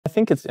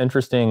think it's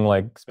interesting,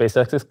 like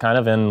SpaceX is kind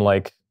of in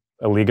like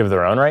a league of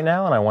their own right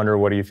now. And I wonder,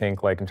 what do you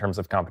think, like in terms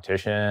of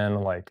competition?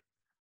 Like,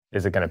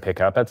 is it going to pick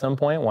up at some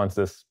point once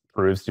this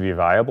proves to be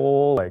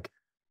viable? Like,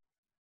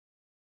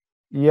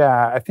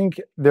 Yeah, I think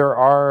there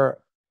are.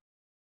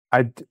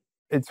 I. d-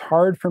 It's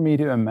hard for me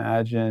to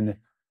imagine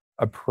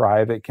a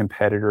private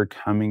competitor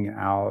coming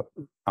out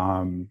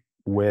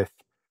with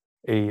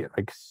a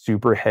like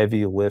super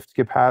heavy lift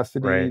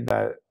capacity right,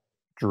 that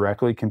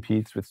directly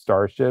competes with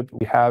Starship.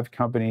 We have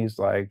companies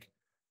like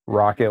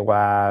Rocket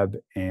Lab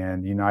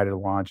and United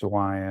Launch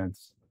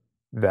Alliance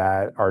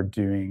that are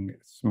doing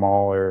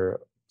smaller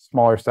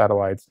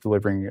satellites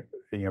delivering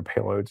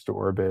payloads to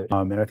orbit.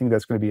 And I think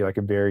that's going to be like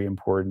a very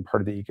important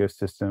part of the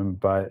ecosystem.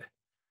 But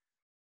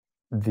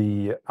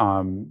the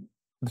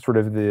sort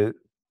of the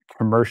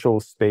commercial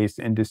space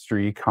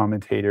industry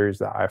commentators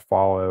that I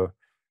follow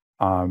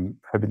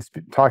have been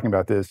talking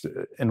about this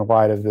in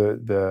light of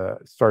the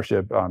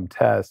Starship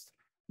test.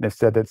 They've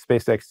said that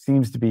SpaceX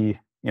seems to be,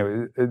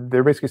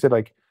 they basically said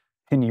like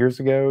 10 years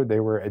ago they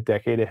were a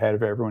decade ahead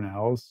of everyone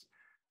else.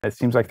 It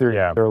seems like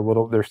yeah,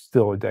 they're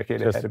still a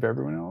decade ahead just of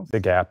everyone else. the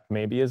gap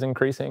maybe is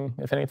increasing,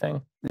 if anything.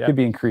 It Yeah, could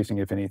be increasing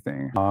if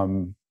anything.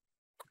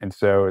 And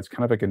so it's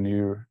kind of like a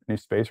new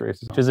space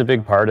race is which on. is a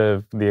big part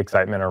of the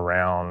excitement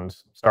around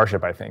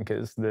Starship. I think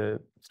is the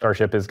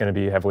Starship is going to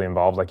be heavily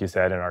involved, like you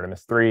said, in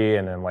Artemis 3,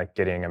 and then like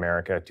getting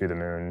America to the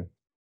moon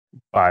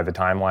by the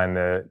timeline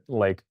that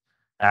like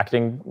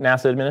acting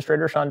NASA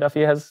administrator Sean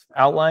Duffy has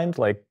outlined,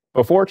 like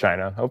before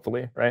China,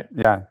 hopefully, right?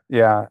 Yeah,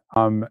 yeah.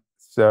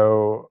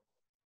 So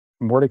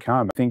more to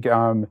come. I think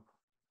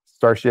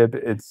Starship,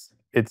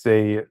 it's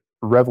a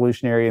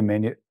revolutionary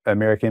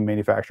American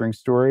manufacturing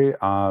story,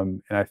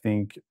 and I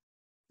think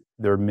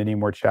there are many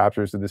more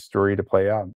chapters of this story to play out.